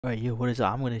Right, yo, what is it?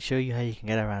 I'm going to show you how you can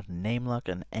get around name lock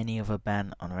and any other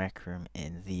ban on RecRoom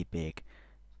in the big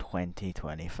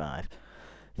 2025.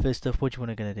 First off, what you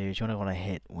want to do is you want to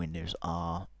hit Windows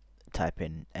R, type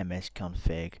in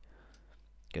msconfig,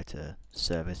 go to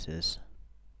services,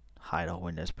 hide all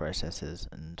Windows processes,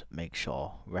 and make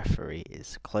sure referee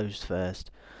is closed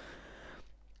first.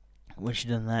 Once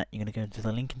you've done that, you're going to go to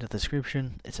the link in the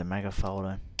description. It's a mega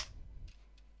folder.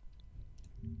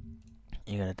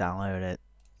 You're going to download it.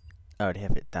 I already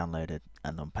have it downloaded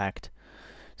and unpacked,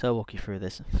 so I'll walk you through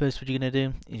this. First, what you're going to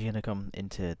do is you're going to come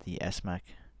into the SMAC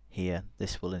here.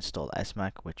 This will install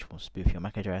SMAC, which will spoof your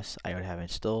MAC address. I already have it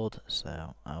installed,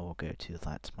 so I will go to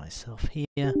that myself here.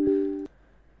 Then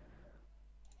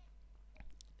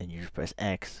you just press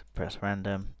X, press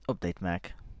random, update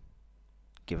MAC,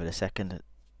 give it a second.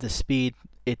 The speed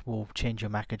it will change your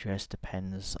MAC address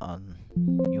depends on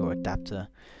your adapter.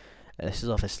 This is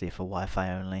obviously for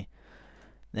Wi-Fi only.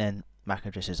 Then MAC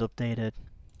address is updated.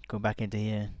 Go back into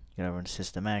here, you're gonna run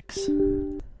System X.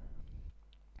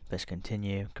 Press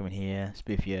continue, come in here,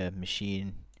 spoof your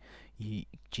machine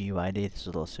GUID. This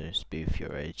will also spoof your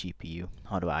GPU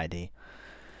hardware ID.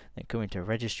 Then come into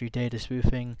registry data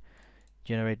spoofing,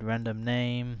 generate random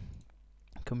name,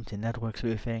 come to network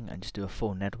spoofing and just do a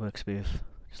full network spoof,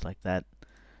 just like that.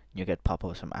 You'll get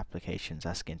pop-ups from applications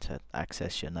asking to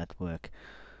access your network.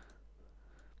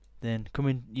 Then come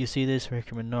in, you see this,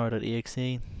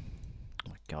 RecRoom.exe. Oh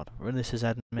my god, run this as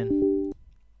admin.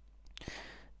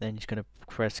 Then you're just going to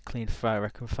press clean file,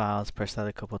 RecRoom files, press that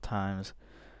a couple of times.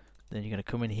 Then you're going to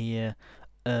come in here.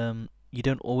 You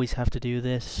don't always have to do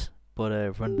this, but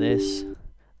run this.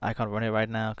 I can't run it right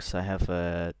now because I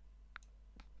have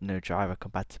no driver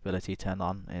compatibility turned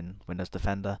on in Windows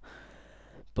Defender.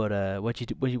 But what you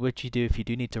do if you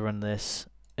do need to run this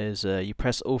is you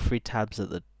press all three tabs at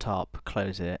the top,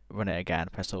 close it, run it again,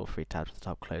 press all three tabs at the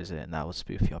top, close it, and that will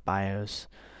spoof your BIOS.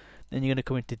 Then you're going to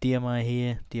come into DMI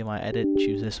here, DMI edit,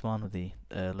 choose this one with the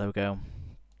logo.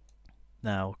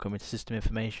 Now come into system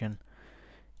information,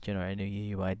 generate a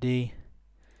new UUID,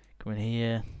 come in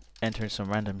here, enter in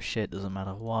some random shit, doesn't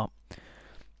matter what.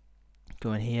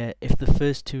 Go in here, if the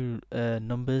first two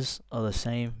numbers are the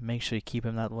same, make sure you keep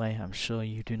them that way. I'm sure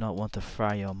you do not want to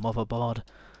fry your motherboard.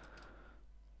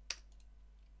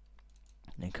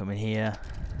 Then come in here,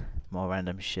 more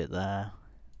random shit there.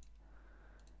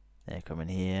 Then come in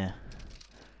here,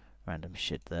 random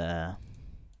shit there.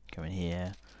 Come in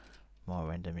here, more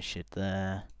random shit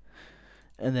there.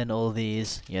 And then all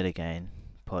these, yet again,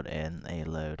 put in a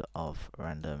load of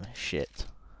random shit.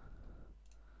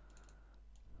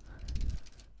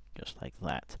 Just like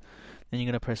that. Then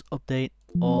you're going to press update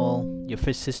all. Your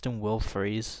first system will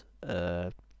freeze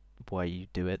while you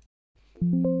do it.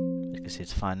 You can see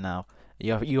it's fine now.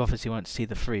 You obviously won't see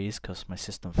the freeze because my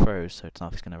system froze, so it's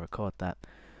not going to record that.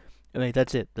 Anyway,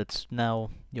 that's it. That's now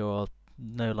you're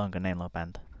no longer name lock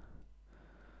banned.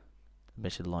 I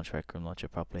should launch RecRoom launcher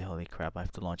properly. Holy crap! I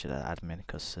have to launch it at admin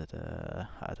because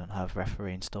I don't have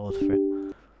referee installed for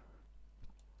it.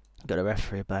 Got a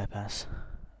referee bypass.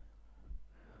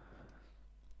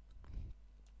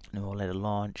 And we'll let it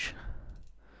launch.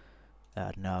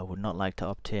 No, I would not like to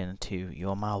opt in to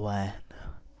your malware.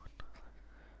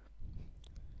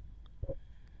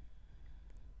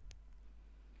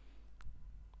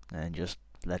 And just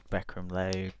let RecRoom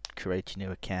load, create your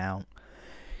new account.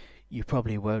 You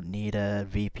probably won't need a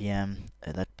VPN.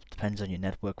 That depends on your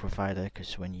network provider,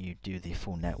 because when you do the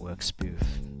full network spoof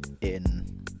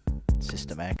in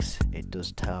System X, it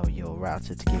does tell your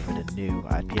router to give it a new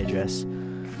IP address.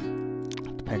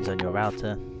 Depends on your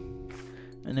router.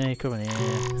 And then you come in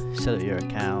here, set up your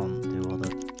account, do all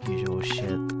the usual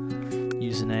shit.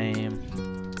 Username.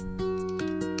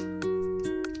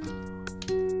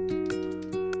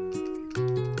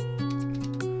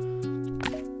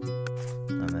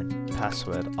 And then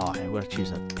password. Oh, I'm going to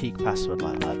choose a peak password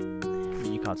like that. I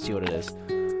mean, you can't see what it is.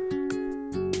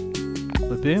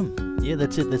 But boom. Yeah,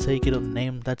 that's it. That's how you get a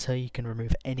name. That's how you can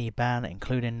remove any ban,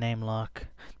 including name lock.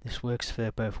 This works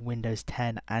for both Windows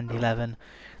 10 and 11.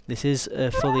 This is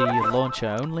for the launcher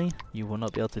only. You will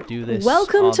not be able to do this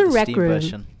Welcome on to the Steam RecRoom.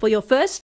 version. For your first